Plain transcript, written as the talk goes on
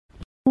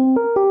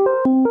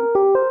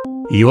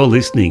You're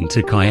listening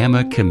to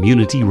Kiama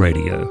Community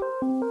Radio.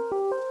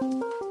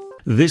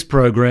 This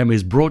program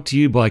is brought to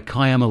you by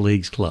Kiama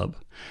Leagues Club,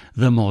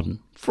 the modern,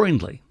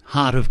 friendly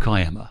heart of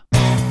Kiama.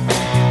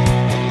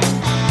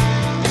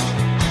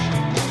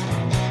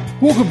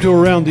 Welcome to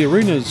Around the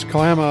Arenas,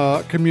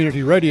 Kiama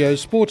Community Radio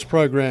sports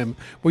program,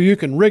 where you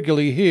can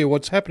regularly hear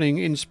what's happening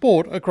in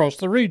sport across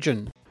the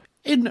region.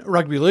 In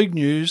rugby league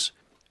news,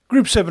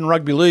 Group 7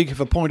 Rugby League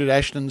have appointed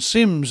Ashton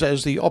Sims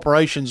as the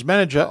operations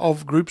manager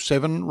of Group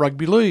 7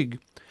 Rugby League.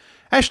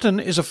 Ashton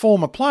is a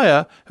former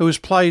player who has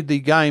played the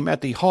game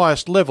at the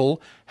highest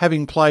level,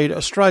 having played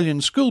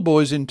Australian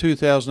schoolboys in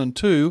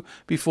 2002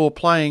 before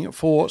playing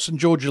for St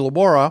George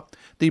Illawarra,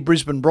 the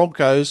Brisbane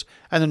Broncos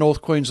and the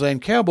North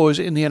Queensland Cowboys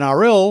in the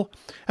NRL,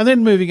 and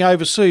then moving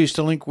overseas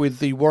to link with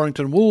the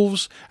Warrington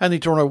Wolves and the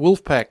Toronto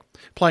Wolfpack,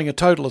 playing a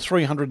total of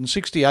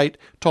 368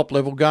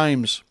 top-level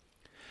games.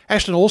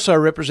 Ashton also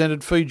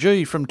represented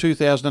Fiji from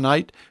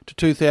 2008 to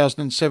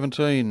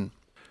 2017.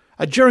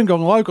 A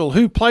Gerringong local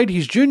who played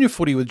his junior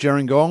footy with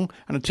Gerringong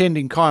and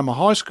attending Kiama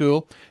High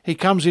School, he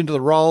comes into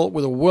the role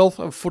with a wealth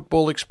of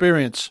football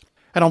experience,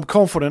 and I'm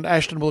confident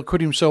Ashton will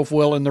acquit himself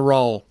well in the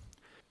role.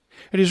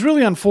 It is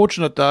really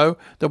unfortunate, though,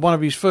 that one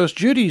of his first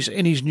duties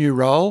in his new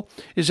role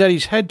is that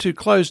he's had to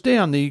close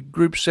down the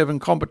Group 7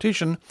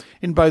 competition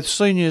in both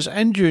seniors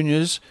and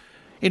juniors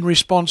in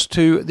response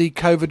to the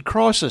COVID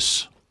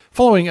crisis,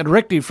 following a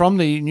directive from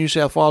the New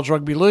South Wales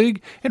Rugby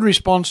League in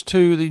response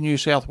to the New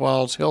South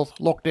Wales health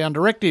lockdown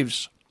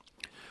directives.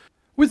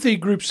 With the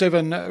Group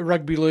 7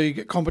 Rugby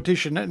League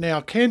competition now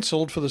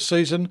cancelled for the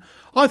season,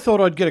 I thought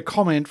I'd get a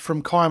comment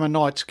from Kiama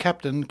Knights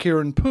captain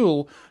Kieran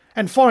Poole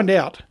and find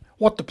out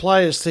what the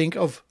players think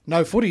of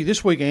no footy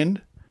this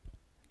weekend.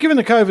 Given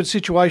the COVID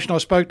situation, I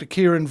spoke to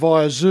Kieran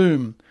via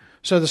Zoom,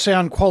 so the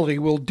sound quality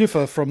will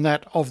differ from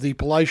that of the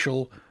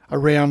palatial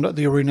around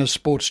the Arenas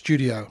Sports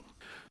Studio.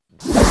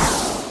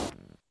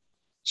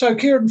 So,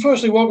 Kieran,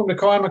 firstly, welcome to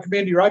Kiama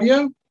Community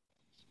Radio.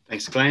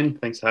 Thanks, Glenn.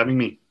 Thanks for having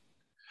me.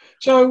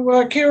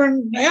 So,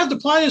 Kieran, how did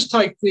the players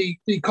take the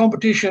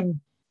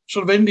competition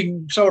sort of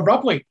ending so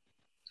abruptly?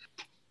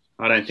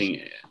 I don't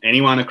think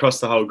anyone across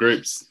the whole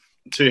group's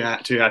too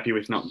happy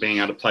with not being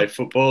able to play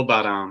football,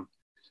 but I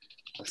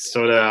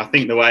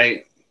think the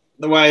way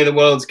the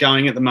world's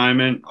going at the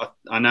moment,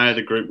 I know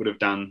the group would have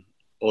done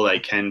all they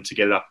can to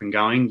get it up and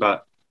going,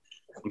 but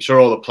I'm sure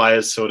all the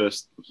players sort of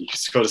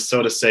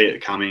see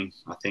it coming,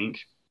 I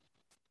think.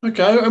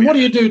 Okay, and what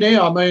do you do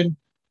now? I mean,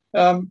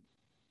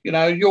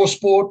 your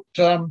sport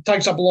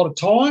takes up a lot of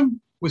time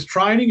with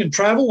training and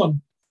travel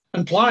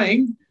and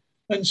playing,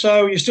 and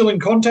so you're still in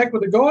contact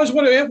with the guys.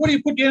 What do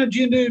you put the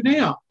energy into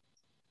now?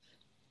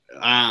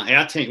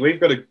 Our team,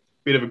 we've got a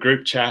bit of a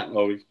group chat.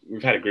 Well,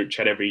 we've had a group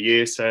chat every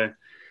year, so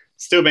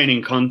still been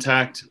in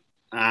contact.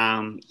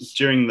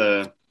 During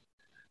the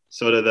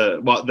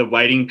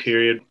waiting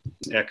period,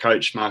 our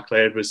coach Mark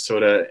Laird was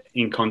sort of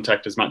in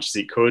contact as much as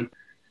he could.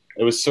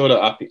 It was sort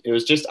of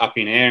just up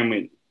in air,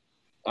 and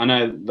I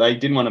know they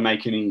didn't want to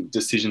make any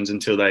decisions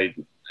until they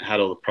had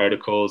all the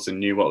protocols and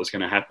knew what was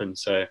going to happen.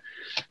 So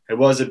it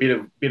was a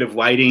bit of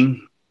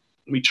waiting.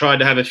 We tried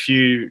to have a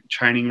few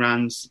training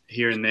runs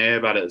here and there,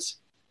 but it's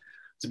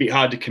a bit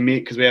hard to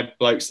commit because we have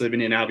blokes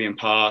living in Albion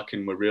Park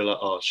and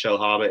Shell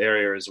Harbour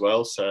area as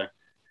well. So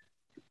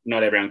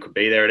not everyone could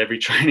be there at every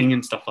training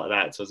and stuff like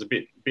that. So it's a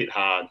bit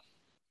hard.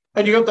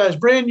 And you got those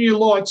brand new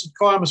lights at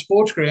Kiama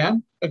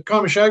Showground,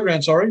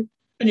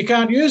 and you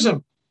can't use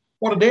them.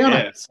 What a downer.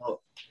 Yeah,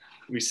 so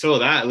we saw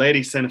that.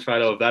 Lady sent a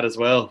photo of that as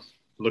well.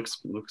 Looks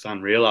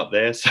unreal up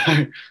there, so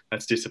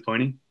that's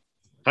disappointing.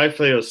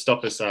 Hopefully it'll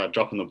stop us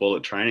dropping the ball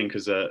at training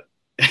because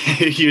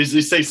you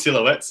see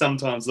silhouettes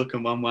sometimes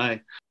looking one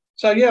way.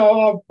 So, yeah,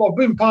 I've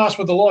been past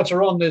where the lights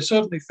are on. They're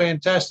certainly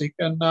fantastic.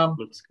 And,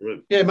 looks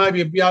good. Yeah, maybe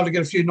you'll be able to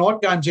get a few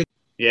night games in.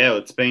 Yeah,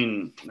 it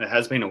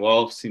has been a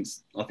while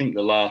since I think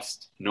the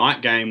last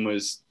night game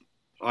was,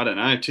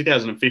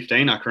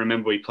 2015. I can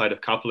remember we played a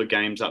couple of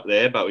games up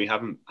there, but we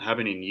haven't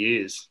in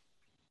years.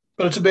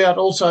 But it's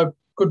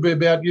could be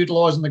about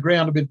utilising the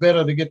ground a bit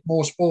better to get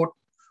more sport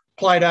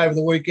played over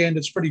the weekend.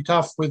 It's pretty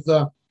tough with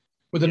the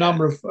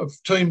number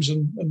of teams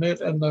and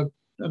the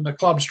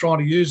clubs trying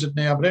to use it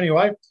now. But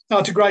anyway,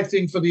 it's a great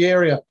thing for the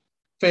area.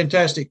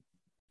 Fantastic.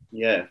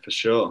 Yeah, for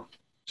sure.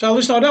 So,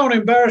 listen, I don't want to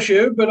embarrass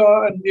you, but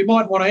you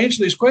might want to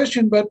answer this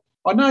question, but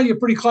I know you're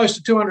pretty close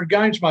to 200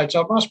 games, mate,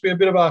 so it must be a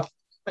bit of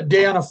a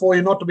downer for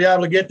you not to be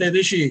able to get there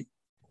this year.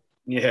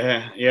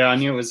 Yeah, I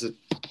knew it was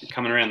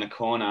coming around the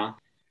corner.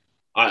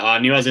 I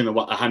knew I was in the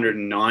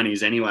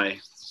 190s anyway,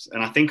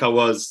 and I think I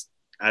was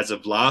as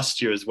of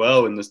last year as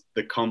well, and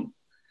the comp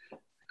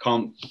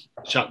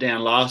shut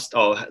down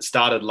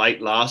started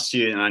late last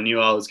year, and I knew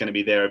I was going to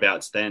be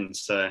thereabouts then.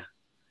 So,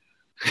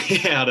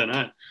 yeah, I don't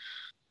know.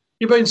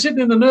 You've been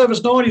sitting in the nervous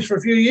 90s for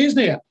a few years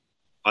now.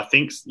 I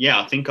think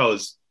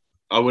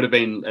I would have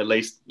been at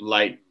least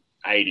late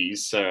 80s,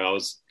 so I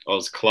was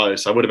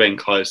close. I would have been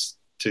close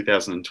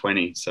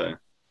 2020. So,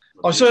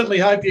 I certainly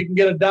hope you can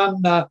get it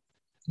done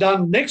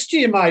next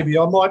year. Maybe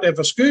I might have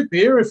a scoop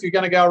here if you're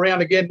going to go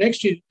around again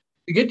next year.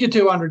 to get your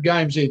 200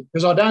 games in?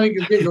 Because I don't think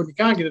you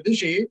can't get it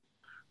this year.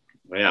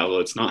 Yeah, well,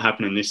 it's not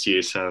happening this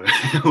year, so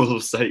we'll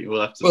see. We'll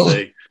have to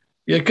see.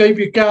 You keep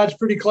your cards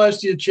pretty close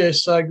to your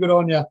chest, so good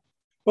on you.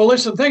 Well,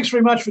 listen, thanks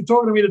very much for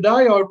talking to me today.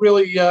 I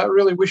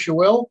really wish you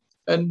well,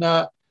 and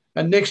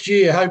next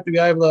year hope to be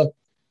able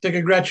to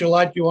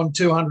congratulate you on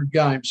 200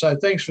 games. So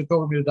thanks for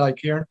talking to me today,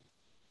 Kieran.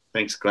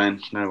 Thanks, Glenn.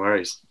 No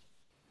worries.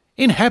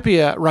 In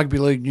happier rugby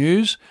league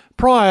news,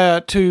 prior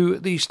to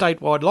the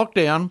statewide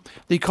lockdown,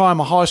 the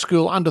Kiama High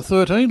School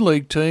Under-13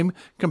 league team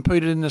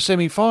competed in the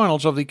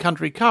semi-finals of the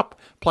Country Cup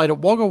played at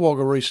Wagga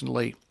Wagga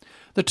recently.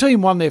 The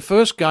team won their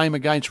first game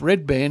against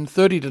Redband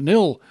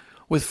 30-0,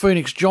 with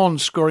Phoenix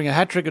Johns scoring a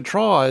hat-trick of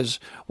tries,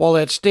 while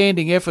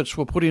outstanding efforts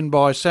were put in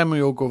by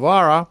Samuel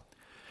Guevara,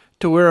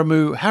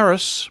 Tueramu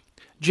Harris,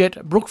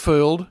 Jet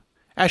Brookfield,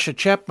 Asher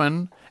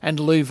Chapman, and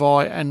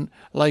Levi and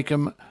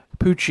Lakem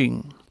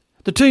Pooching.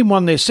 The team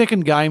won their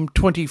second game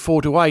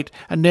 24-8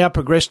 and now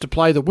progressed to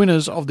play the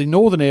winners of the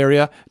northern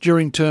area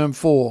during Term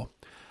 4.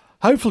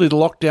 Hopefully the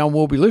lockdown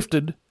will be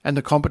lifted and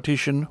the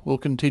competition will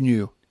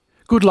continue.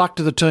 Good luck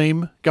to the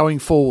team going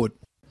forward.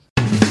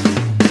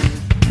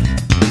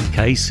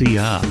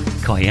 KCR,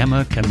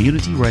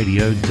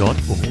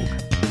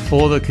 KiamaCommunityRadio.org.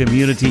 For the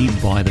community,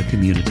 by the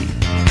community.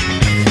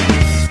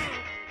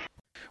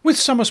 With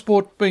summer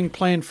sport being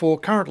planned for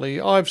currently,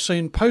 I've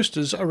seen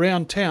posters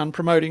around town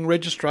promoting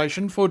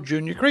registration for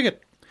junior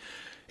cricket.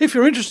 If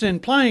you're interested in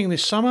playing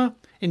this summer,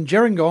 in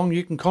Gerringong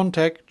you can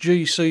contact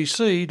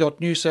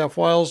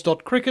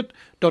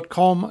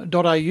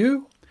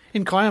gcc.newsouthwales.cricket.com.au,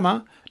 in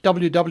Kiama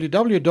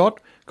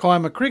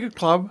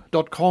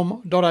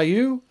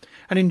www.kiamacricketclub.com.au,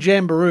 and in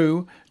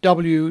Jamberoo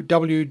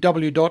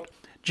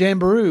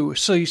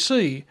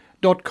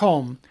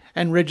www.jamberoocc.com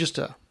and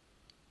register.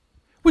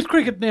 With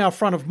cricket now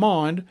front of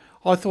mind,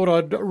 I thought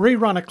I'd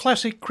rerun a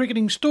classic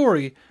cricketing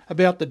story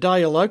about the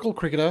day a local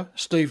cricketer,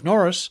 Steve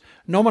Norris,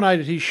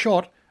 nominated his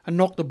shot and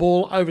knocked the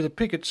ball over the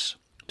pickets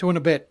to win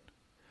a bet.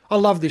 I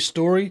love this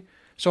story,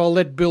 so I'll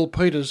let Bill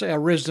Peters, our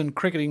resident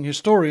cricketing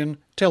historian,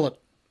 tell it.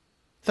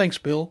 Thanks,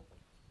 Bill.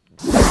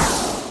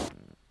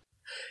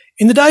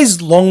 In the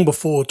days long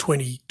before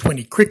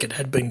 2020 cricket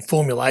had been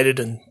formulated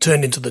and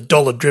turned into the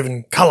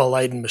dollar-driven,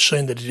 colour-laden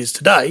machine that it is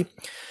today,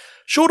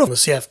 short on the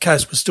South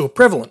Coast was still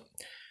prevalent.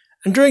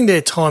 And during their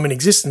time in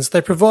existence,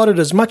 they provided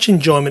as much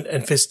enjoyment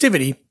and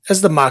festivity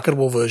as the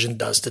marketable version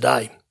does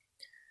today.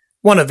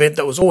 One event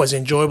that was always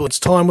enjoyable at its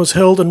time was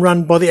held and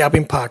run by the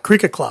Albion Park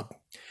Cricket Club.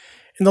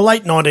 In the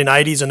late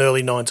 1980s and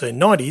early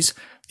 1990s,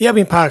 the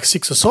Albion Park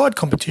six-a-side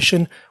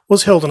competition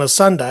was held on a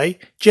Sunday,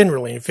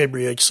 generally in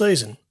February each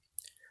season.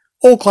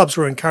 All clubs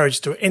were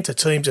encouraged to enter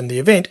teams in the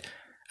event,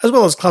 as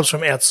well as clubs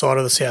from outside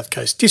of the South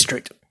Coast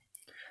district.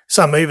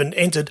 Some even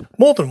entered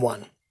more than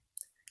one.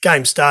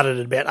 Games started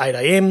at about 8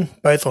 a.m,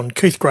 both on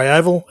Couth-Gray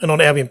Oval and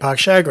on Albion Park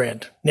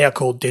Showground, now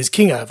called Des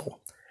King Oval.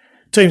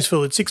 Teams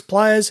fielded 6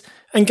 players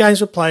and games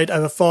were played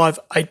over 5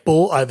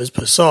 8-ball overs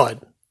per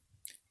side.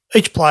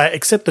 Each player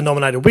except the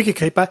nominated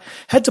wicketkeeper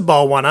had to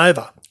bowl 1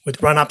 over,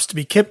 with run-ups to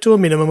be kept to a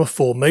minimum of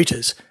 4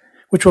 metres,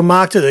 which were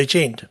marked at each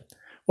end,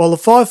 while the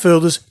 5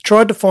 fielders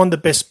tried to find the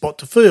best spot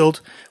to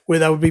field where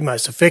they would be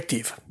most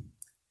effective.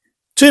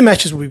 2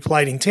 matches would be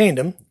played in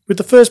tandem, with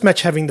the first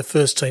match having the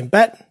first team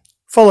bat,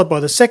 followed by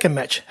the second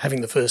match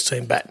having the first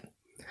team bat.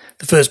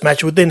 The first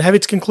match would then have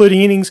its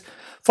concluding innings,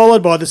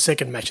 followed by the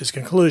second match's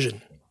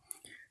conclusion.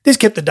 This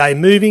kept the day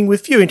moving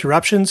with few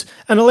interruptions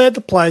and allowed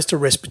the players to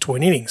rest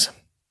between innings.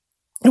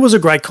 It was a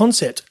great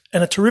concept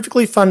and a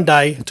terrifically fun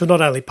day to not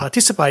only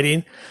participate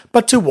in,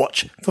 but to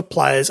watch for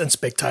players and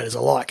spectators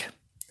alike.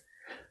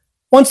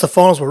 Once the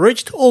finals were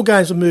reached, all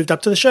games were moved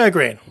up to the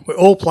showground, where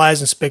all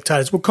players and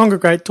spectators would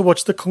congregate to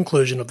watch the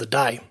conclusion of the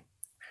day.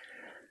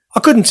 I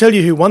couldn't tell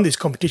you who won this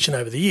competition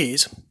over the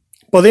years.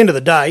 By the end of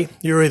the day,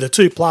 you were either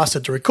too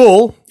plastered to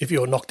recall, if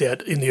you were knocked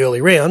out in the early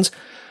rounds,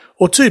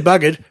 or too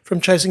buggered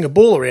from chasing a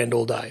ball around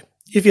all day,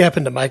 if you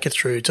happened to make it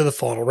through to the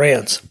final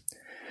rounds.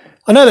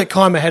 I know that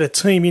Kiama had a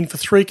team in for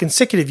 3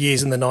 consecutive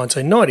years in the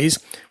 1990s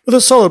with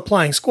a solid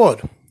playing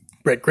squad.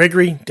 Brett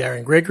Gregory,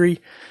 Darren Gregory,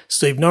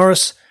 Steve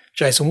Norris,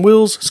 Jason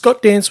Wills,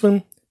 Scott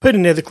Dansman, Peter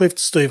Netherclift,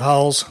 Steve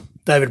Hulls,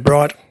 David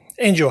Bright,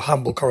 and your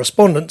humble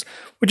correspondent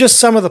were just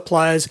some of the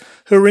players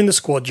who were in the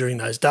squad during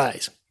those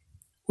days.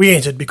 We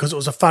entered because it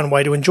was a fun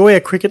way to enjoy our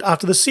cricket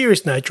after the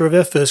serious nature of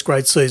our first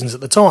grade seasons at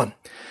the time,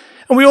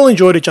 and we all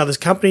enjoyed each other's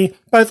company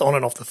both on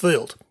and off the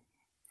field.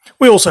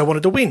 We also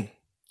wanted to win,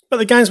 but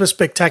the games were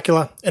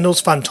spectacular and it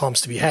was fun times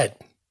to be had.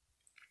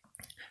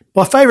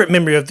 My favourite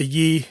memory of the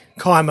year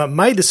Kiama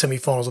made the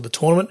semi-finals of the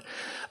tournament,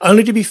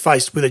 only to be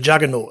faced with a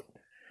juggernaut.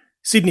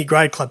 Sydney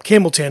Grade Club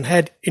Campbelltown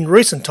had, in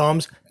recent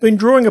times, been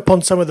drawing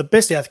upon some of the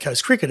best South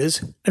Coast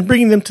cricketers and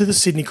bringing them to the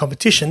Sydney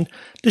competition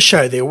to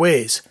show their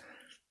wares.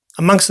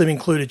 Amongst them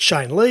included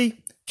Shane Lee,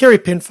 Kerry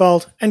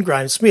Penfold and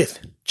Graham Smith,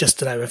 just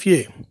to name a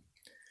few.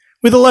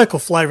 With a local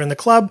flavour in the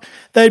club,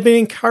 they had been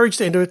encouraged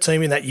to enter a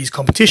team in that year's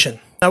competition.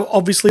 They were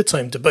obviously a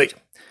team to beat.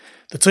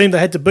 The team they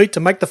had to beat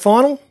to make the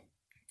final?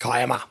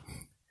 Kiama.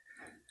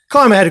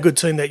 Kiama had a good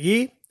team that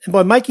year, and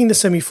by making the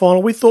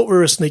semi-final we thought we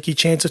were a sneaky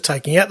chance of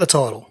taking out the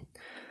title.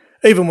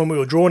 Even when we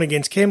were drawn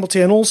against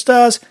Campbelltown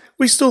All-Stars,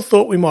 we still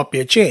thought we might be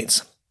a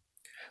chance.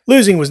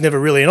 Losing was never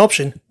really an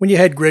option when you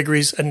had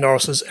Gregory's and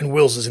Norris's and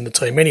Wills's in the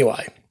team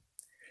anyway.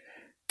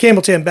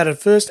 Campbelltown batted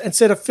first and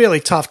set a fairly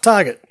tough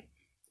target.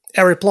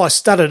 Our reply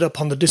stuttered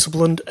upon the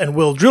disciplined and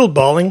well-drilled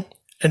bowling,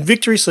 and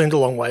victory seemed a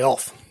long way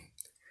off.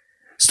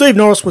 Steve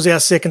Norris was our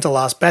second to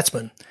last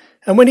batsman,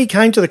 and when he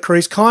came to the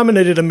crease, Kiama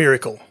needed a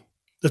miracle.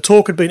 The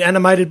talk had been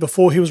animated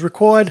before he was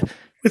required,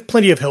 with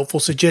plenty of helpful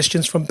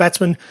suggestions from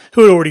batsmen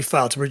who had already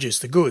failed to produce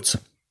the goods.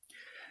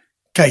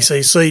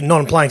 KCC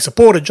non-playing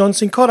supporter John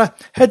Cincotta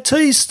had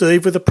teased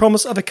Steve with the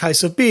promise of a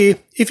case of beer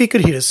if he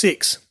could hit a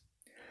six.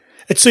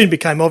 It soon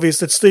became obvious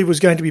that Steve was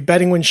going to be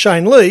batting when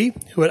Shane Lee,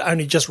 who had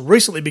only just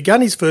recently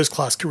begun his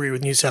first-class career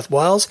with New South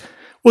Wales,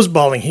 was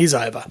bowling his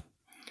over.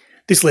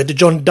 This led to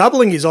John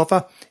doubling his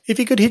offer if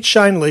he could hit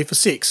Shane Lee for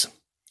six.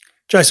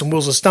 Jason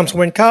Wills' stumps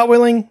went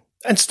cartwheeling,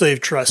 and Steve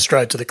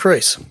strode to the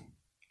crease.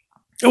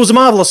 It was a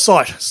marvellous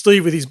sight,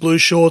 Steve with his blue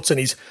shorts and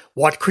his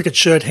white cricket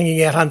shirt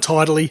hanging out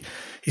untidily,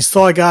 his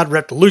thigh guard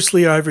wrapped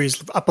loosely over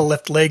his upper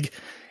left leg,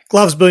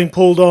 gloves being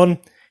pulled on,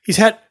 his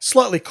hat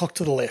slightly cocked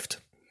to the left.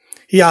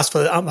 He asked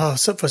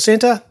for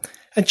centre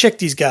and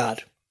checked his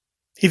guard.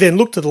 He then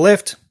looked to the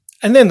left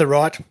and then the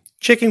right,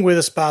 checking where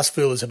the sparse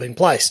fielders had been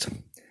placed.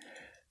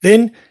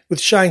 Then,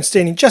 with Shane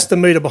standing just a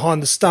metre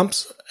behind the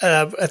stumps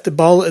at the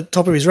bowl at the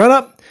top of his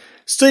run-up,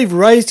 Steve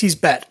raised his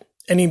bat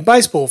and in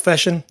baseball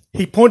fashion,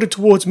 he pointed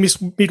towards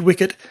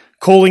mid-wicket,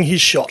 calling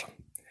his shot.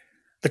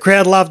 The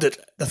crowd loved it,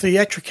 the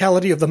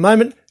theatricality of the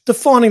moment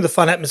defining the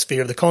fun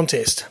atmosphere of the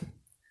contest.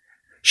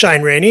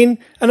 Shane ran in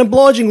and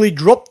obligingly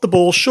dropped the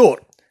ball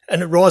short,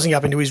 and it rising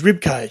up into his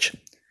ribcage.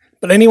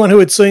 But anyone who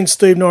had seen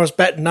Steve Norris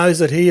bat knows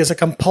that he is a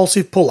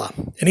compulsive puller,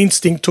 and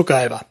instinct took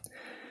over.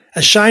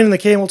 As Shane and the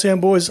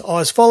Campbelltown boys'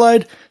 eyes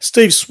followed,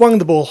 Steve swung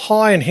the ball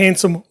high and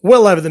handsome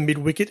well over the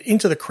mid-wicket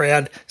into the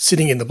crowd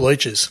sitting in the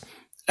bleachers.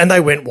 And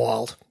they went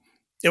wild.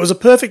 It was a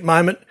perfect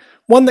moment,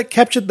 one that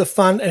captured the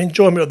fun and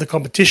enjoyment of the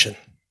competition.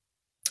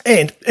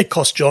 And it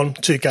cost John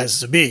 2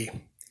 cases of beer.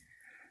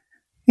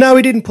 No,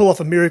 he didn't pull off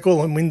a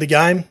miracle and win the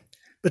game,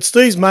 but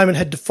Steve's moment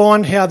had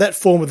defined how that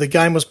form of the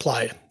game was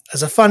played,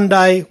 as a fun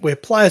day where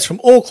players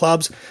from all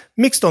clubs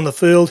mixed on the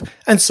field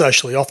and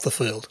socially off the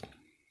field.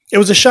 It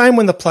was a shame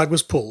when the plug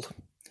was pulled.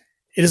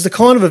 It is the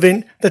kind of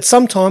event that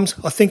sometimes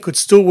I think could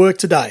still work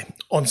today,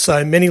 on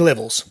so many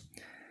levels.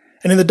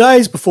 And in the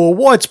days before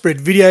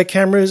widespread video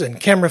cameras and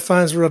camera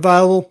phones were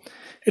available,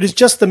 it is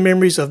just the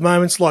memories of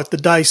moments like the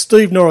day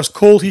Steve Norris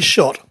called his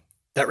shot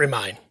that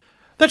remain.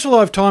 That's all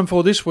I have time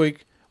for this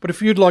week, but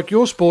if you'd like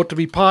your sport to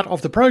be part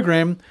of the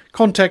program,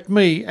 contact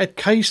me at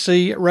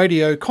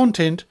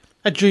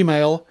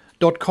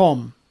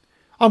kcradiocontent@gmail.com.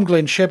 I'm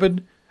Glenn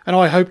Shepherd, and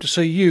I hope to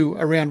see you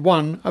around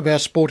one of our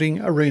sporting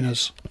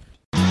arenas.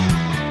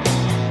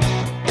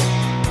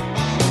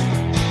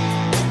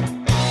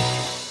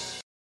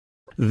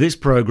 This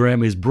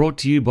program is brought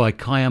to you by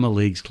Kiama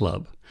Leagues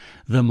Club,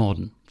 the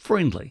modern,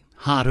 friendly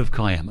heart of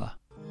Kiama.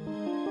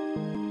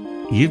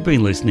 You've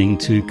been listening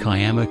to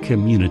Kiama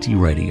Community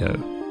Radio.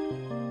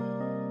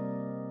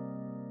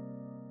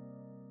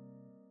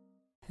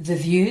 The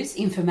views,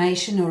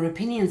 information or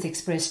opinions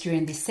expressed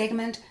during this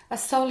segment are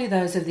solely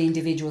those of the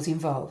individuals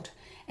involved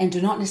and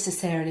do not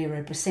necessarily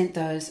represent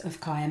those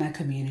of Kiama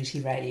Community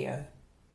Radio.